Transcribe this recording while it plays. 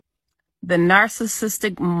The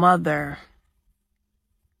Narcissistic Mother.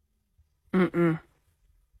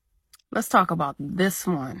 Let's talk about this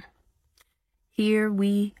one. Here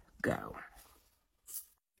we go.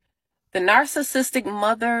 The narcissistic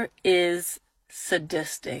mother is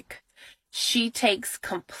sadistic. She takes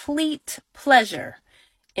complete pleasure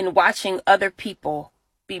in watching other people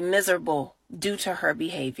be miserable due to her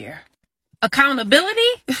behavior.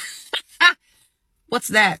 Accountability? What's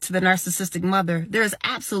that to the narcissistic mother? There is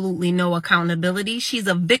absolutely no accountability. She's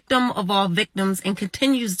a victim of all victims and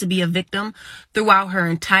continues to be a victim throughout her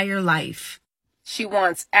entire life. She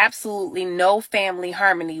wants absolutely no family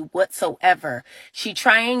harmony whatsoever. She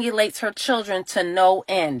triangulates her children to no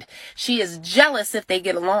end. She is jealous if they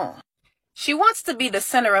get along. She wants to be the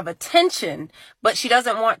center of attention, but she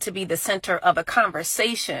doesn't want to be the center of a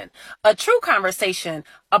conversation, a true conversation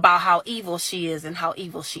about how evil she is and how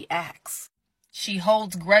evil she acts. She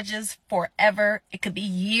holds grudges forever. It could be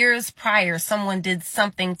years prior someone did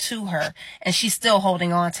something to her and she's still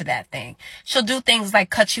holding on to that thing. She'll do things like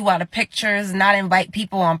cut you out of pictures, not invite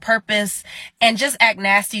people on purpose, and just act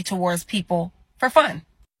nasty towards people for fun.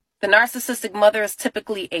 The narcissistic mother is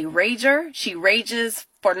typically a rager. She rages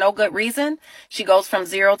for no good reason. She goes from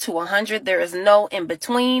 0 to 100. There is no in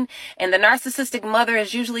between. And the narcissistic mother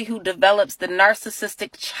is usually who develops the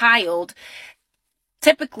narcissistic child,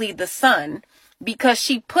 typically the son, because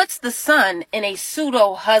she puts the son in a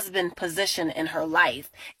pseudo husband position in her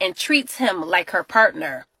life and treats him like her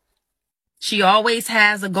partner. She always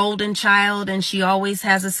has a golden child and she always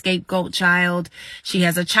has a scapegoat child. She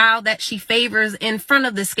has a child that she favors in front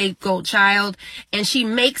of the scapegoat child, and she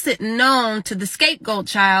makes it known to the scapegoat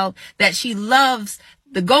child that she loves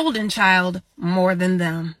the golden child more than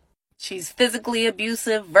them. She's physically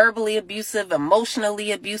abusive, verbally abusive,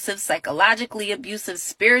 emotionally abusive, psychologically abusive,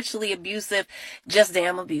 spiritually abusive, just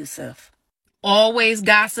damn abusive. Always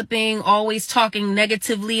gossiping, always talking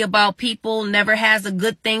negatively about people, never has a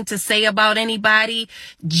good thing to say about anybody,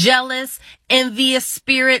 jealous, envious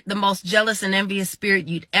spirit, the most jealous and envious spirit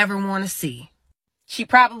you'd ever want to see. She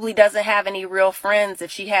probably doesn't have any real friends.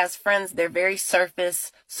 If she has friends, they're very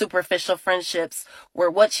surface, superficial friendships where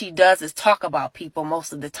what she does is talk about people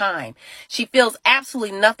most of the time. She feels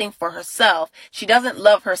absolutely nothing for herself. She doesn't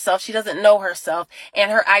love herself. She doesn't know herself.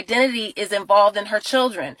 And her identity is involved in her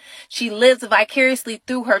children. She lives vicariously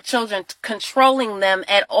through her children, controlling them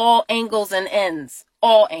at all angles and ends.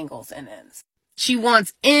 All angles and ends. She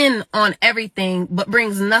wants in on everything, but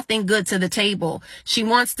brings nothing good to the table. She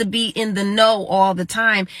wants to be in the know all the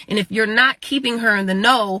time. And if you're not keeping her in the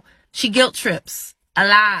know, she guilt trips a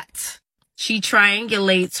lot. She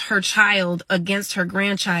triangulates her child against her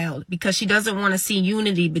grandchild because she doesn't want to see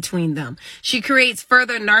unity between them. She creates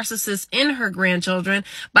further narcissists in her grandchildren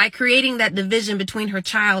by creating that division between her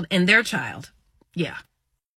child and their child. Yeah.